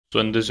So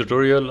in this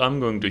tutorial,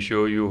 I'm going to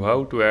show you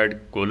how to add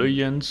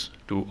collisions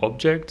to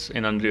objects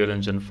in Unreal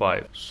Engine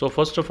 5. So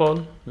first of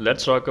all,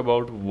 let's talk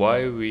about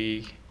why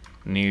we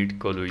need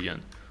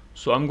collision.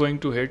 So I'm going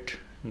to hit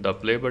the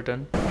play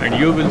button and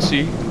you will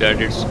see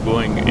that it's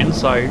going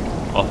inside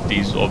of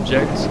these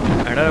objects,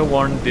 and I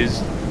want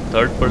this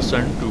third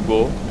person to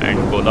go and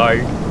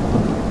collide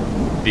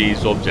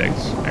these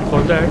objects, and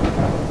for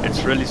that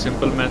it's really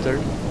simple method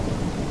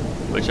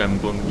which I'm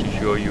going to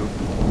show you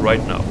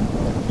right now.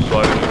 So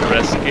I will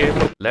press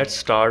escape. Let's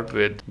start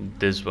with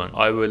this one.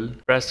 I will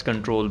press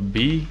Ctrl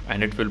B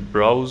and it will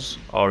browse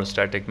our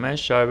static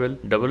mesh. I will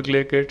double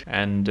click it,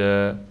 and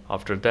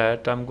after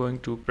that I'm going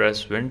to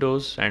press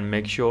Windows and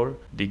make sure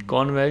the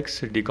convex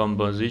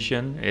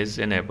decomposition is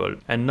enabled.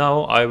 And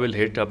now I will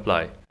hit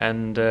apply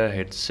and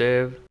hit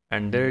save,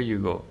 and there you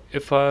go.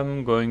 If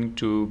I'm going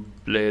to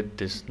play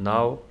this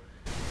now,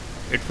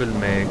 it will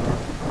make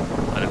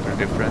a little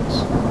difference.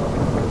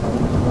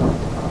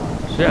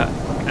 So yeah,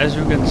 as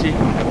you can see,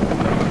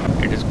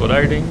 it is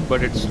colliding,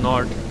 but it's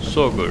not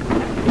so good.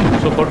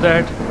 So for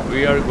that,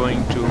 we are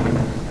going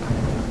to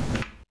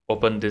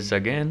open this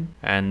again,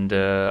 and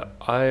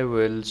I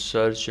will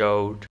search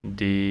out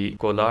the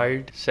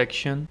collide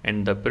section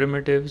in the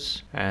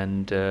primitives,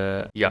 and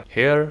yeah,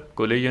 here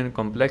collision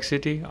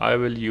complexity, I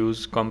will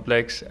use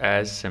complex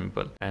as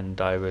simple,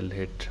 and I will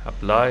hit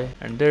apply,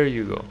 and there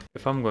you go.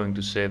 If I'm going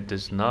to save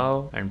this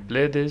now and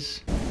play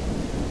this,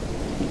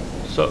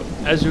 so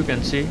as you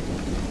can see,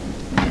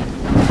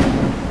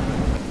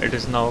 it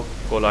is now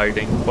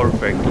colliding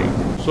perfectly.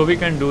 So we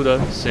can do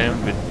the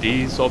same with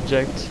these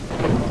objects.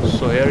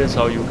 So here is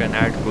how you can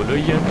add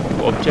collision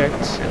to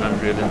objects in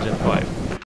Unreal Engine 5.